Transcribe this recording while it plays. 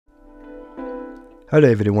Hello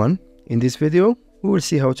everyone, in this video we will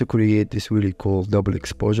see how to create this really cool double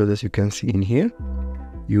exposure that you can see in here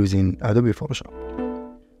using Adobe Photoshop.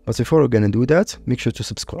 But before we're gonna do that, make sure to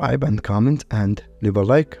subscribe and comment and leave a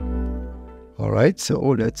like. Alright, so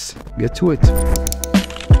let's get to it.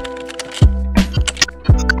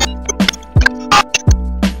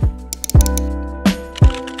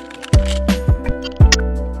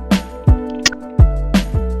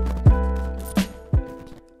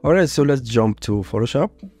 Alright, so let's jump to Photoshop,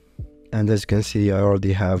 and as you can see I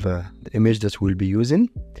already have the image that we'll be using.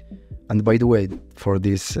 And by the way, for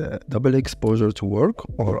this double exposure to work,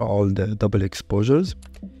 or all the double exposures,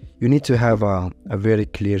 you need to have a very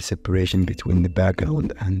clear separation between the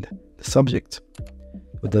background and the subject.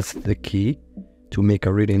 So that's the key to make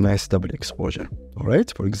a really nice double exposure.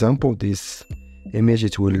 Alright, for example, this image,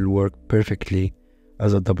 it will work perfectly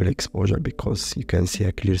as a double exposure because you can see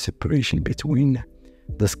a clear separation between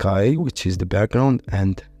the sky, which is the background,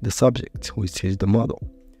 and the subject, which is the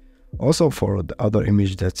model. Also, for the other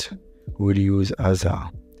image that we'll use as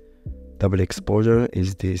a double exposure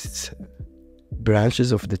is these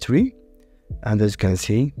branches of the tree, and as you can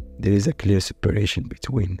see there is a clear separation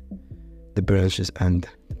between the branches and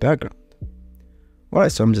the background.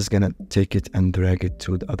 Alright, so I'm just gonna take it and drag it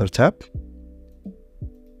to the other tab.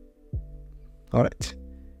 Alright,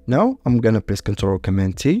 now I'm gonna press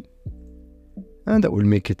Ctrl+Command+T, and that will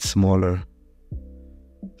make it smaller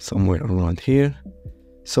somewhere around here.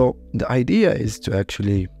 So the idea is to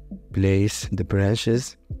actually place the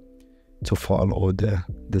branches to follow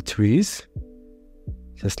the trees,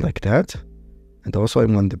 just like that. And also I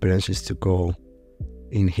want the branches to go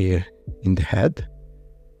in here in the head,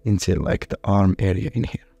 into like the arm area in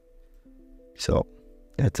here. So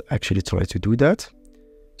let's actually try to do that.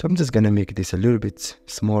 So I'm just gonna make this a little bit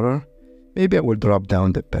smaller. Maybe I will drop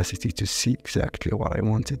down the opacity to see exactly what I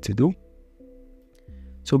wanted to do.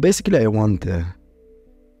 So basically I want the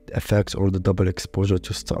effects or the double exposure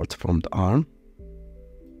to start from the arm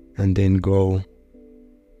and then go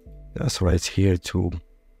just right here to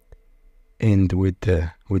end with the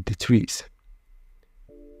trees.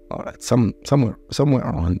 Alright, somewhere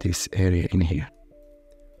around this area in here.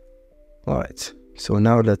 Alright, so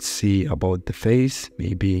now let's see about the face.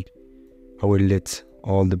 Maybe I will let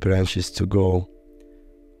all the branches to go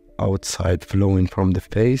outside, flowing from the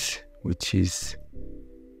face, which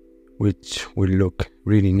will look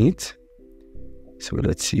really neat. So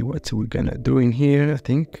let's see what we're gonna do in here. I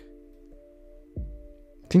think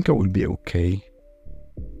I will be okay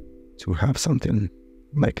to have something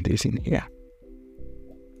like this in here.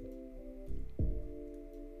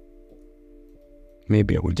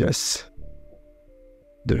 Maybe I will just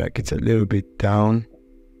drag it a little bit down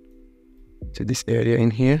to this area in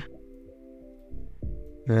here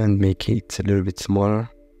and make it a little bit smaller.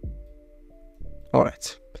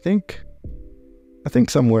 Alright, I think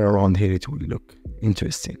somewhere around here it will look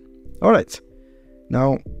interesting. Alright,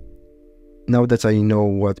 now that I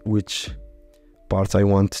know which parts I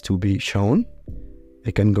want to be shown,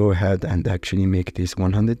 I can go ahead and actually make this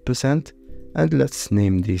 100%, and let's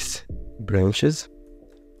name these branches,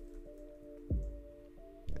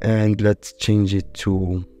 and let's change it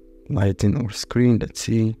to lighting or screen. Let's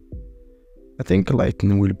see. I think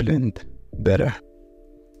lighting will blend better.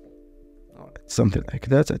 Alright, something like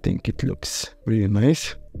that. I think it looks really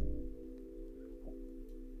nice.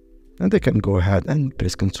 And I can go ahead and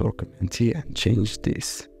press Ctrl+Command+T and change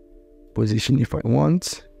this position if I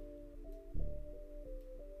want.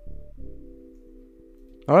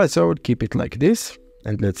 Alright, so I would keep it like this,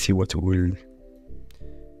 and let's see what we'll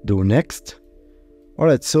do next.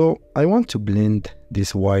 Alright, so I want to blend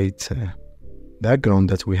this white background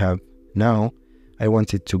that we have now. I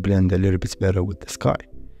want it to blend a little bit better with the sky.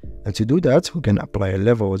 And to do that, we can apply a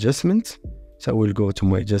level adjustment. So I will go to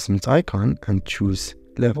my adjustment icon and choose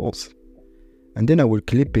levels. And then I will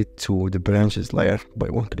clip it to the branches layer by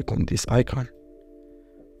one click on this icon.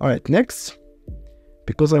 Alright, next,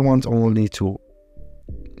 because I want only to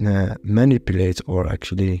manipulate or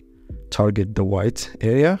actually target the white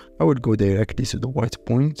area, I will go directly to the white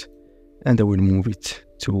point and I will move it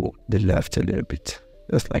to the left a little bit,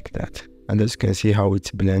 just like that. And as you can see how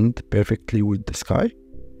it blends perfectly with the sky,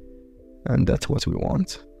 and that's what we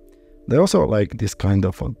want. I also like this kind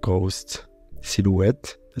of a ghost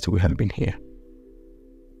silhouette that we have in here.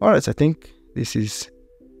 Alright, I think this is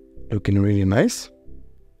looking really nice.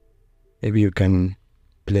 Maybe you can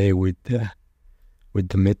play with the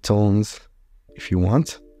midtones if you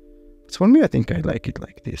want. So for me, I think I like it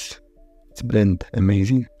like this. It's blend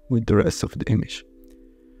amazing with the rest of the image.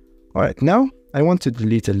 Alright, now I want to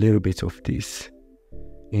delete a little bit of this.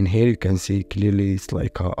 In here you can see clearly it's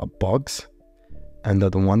like a box, and I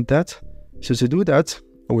don't want that. So to do that,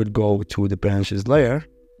 I will go to the branches layer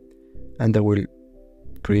and I will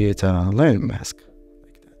create a layer mask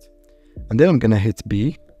like that. And then I'm gonna hit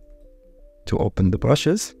B to open the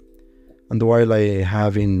brushes. And while I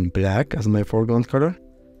have in black as my foreground color,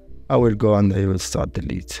 I will go and I will start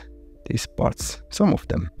delete these parts, some of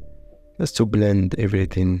them, just to blend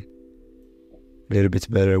everything a little bit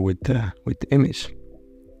better with the image.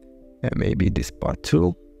 And maybe this part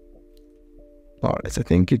too. Alright, I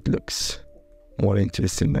think it looks more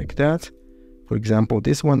interesting like that. For example,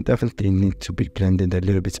 this one definitely needs to be blended a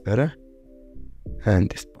little bit better. And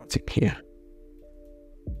this part in here.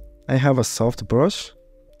 I have a soft brush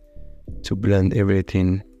to blend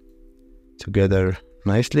everything together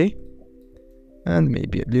nicely. And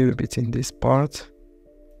maybe a little bit in this part.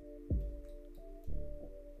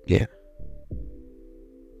 Yeah.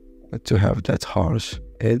 But to have that harsh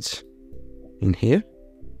edge in here.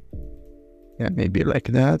 Yeah, maybe like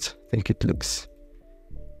that. I think it looks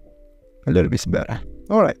a little bit better.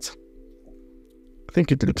 Alright. I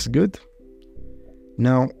think it looks good.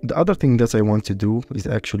 Now, the other thing that I want to do is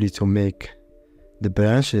actually to make the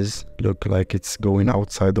branches look like it's going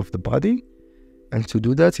outside of the body. And to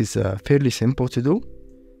do that is fairly simple to do.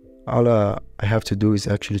 All I have to do is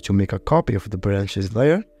actually to make a copy of the branches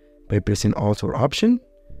layer by pressing Alt or Option.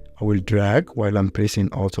 I will drag while I'm pressing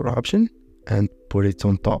Alt or Option and put it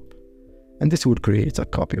on top. And this will create a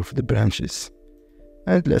copy of the branches.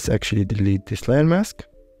 And let's actually delete this layer mask.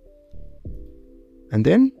 And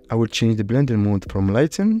then I will change the blending mode from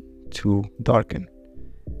lighten to darken.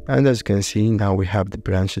 And as you can see, now we have the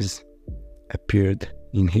branches appeared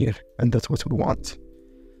in here, and that's what we want.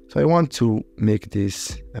 So I want to make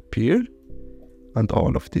this appear and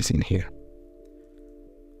all of this in here.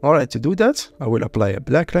 Alright, to do that, I will apply a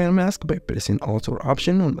black layer mask by pressing Alt or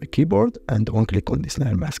Option on my keyboard and one click on this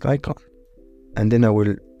layer mask icon. And then I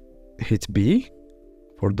will hit B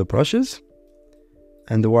for the brushes.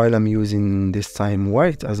 And while I'm using this time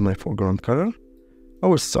white as my foreground color, I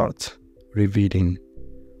will start revealing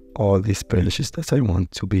all these brushes that I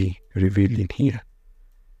want to be revealed in here.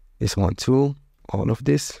 This one too, all of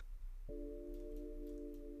this.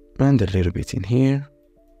 And a little bit in here.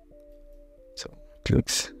 So it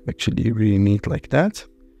looks actually really neat like that.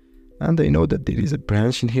 And I know that there is a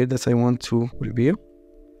branch in here that I want to reveal.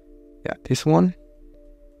 Yeah, this one.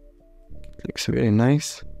 It looks very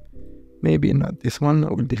nice. Maybe not this one. I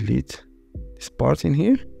will delete this part in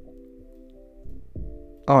here.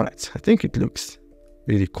 Alright, I think it looks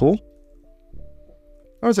really cool.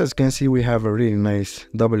 As you can see, we have a really nice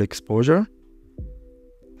double exposure.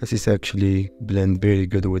 This is actually blend very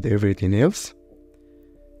good with everything else.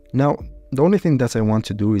 Now, the only thing that I want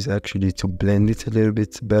to do is actually to blend it a little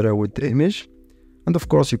bit better with the image. And of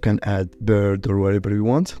course, you can add bird or whatever you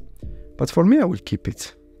want. But for me, I will keep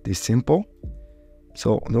it this simple.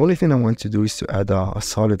 So the only thing I want to do is to add a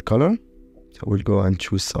solid color. So we'll go and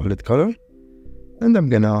choose solid color. And I'm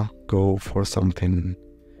gonna go for something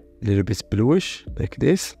a little bit bluish like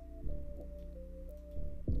this.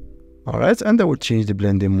 Alright, and I will change the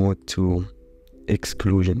blending mode to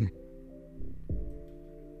exclusion.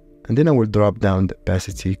 And then I will drop down the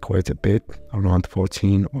opacity quite a bit, around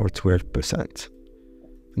 14 or 12%.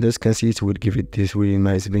 And as you can see, it will give it this really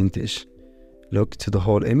nice vintage look to the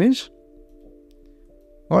whole image.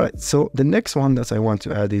 Alright, so the next one that I want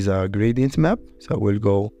to add is a gradient map. So I will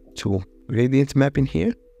go to gradient map in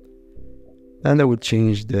here. And I will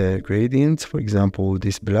change the gradient. For example,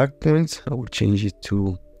 this black point, I will change it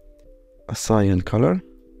to a cyan color.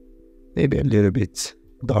 Maybe a little bit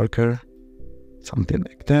darker, something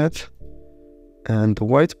like that. And the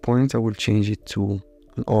white point, I will change it to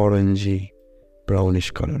an orangey,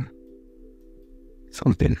 brownish color.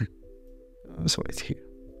 Something. So it's here.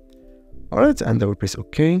 Alright, and I will press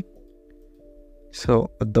OK.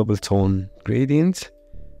 So a double tone gradient.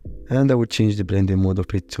 And I will change the blending mode of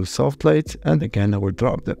it to soft light. And again, I will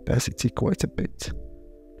drop the opacity quite a bit,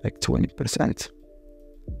 like 20%.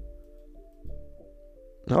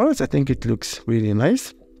 Alright, I think it looks really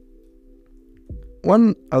nice.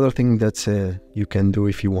 One other thing that you can do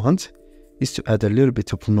if you want is to add a little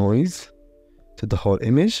bit of noise to the whole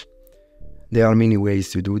image. There are many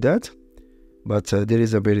ways to do that, but there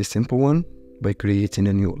is a very simple one by creating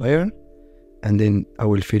a new layer. And then I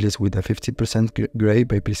will fill it with a 50% gray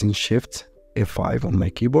by pressing Shift F5 on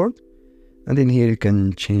my keyboard. And then here you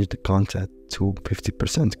can change the content to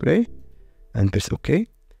 50% gray and press OK.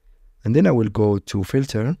 And then I will go to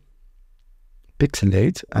Filter,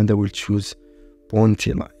 Pixelate, and I will choose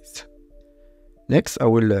Pointillize. Next, I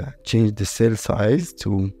will change the cell size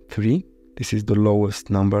to 3. This is the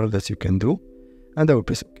lowest number that you can do. And I will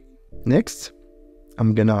press OK. Next,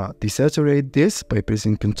 I'm gonna desaturate this by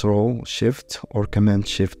pressing Ctrl Shift or Command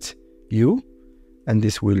Shift U, and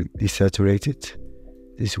this will desaturate it.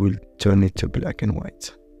 This will turn it to black and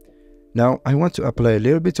white. Now I want to apply a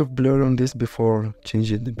little bit of blur on this before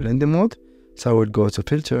changing the blending mode. So I will go to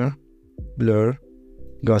Filter, Blur,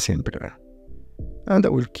 Gaussian Blur, and I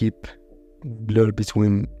will keep blur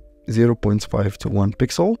between 0.5 to 1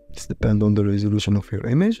 pixel. This depends on the resolution of your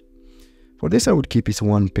image. For this I would keep it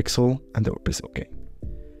 1 pixel and I will press OK.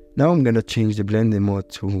 Now I'm gonna change the blending mode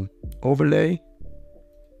to overlay,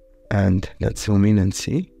 and let's zoom in and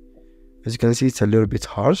see. As you can see, it's a little bit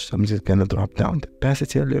harsh, so I'm just gonna drop down the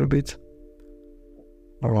opacity a little bit,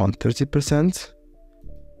 around 30%,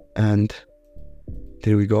 and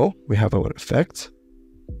there we go. We have our effect.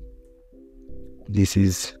 This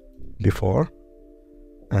is before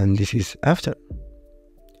and this is after.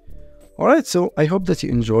 Alright, so I hope that you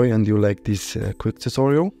enjoy and you like this quick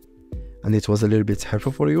tutorial and it was a little bit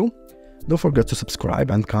helpful for you. Don't forget to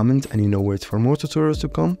subscribe and comment, and wait for more tutorials to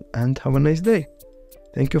come, and have a nice day.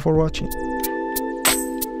 Thank you for watching.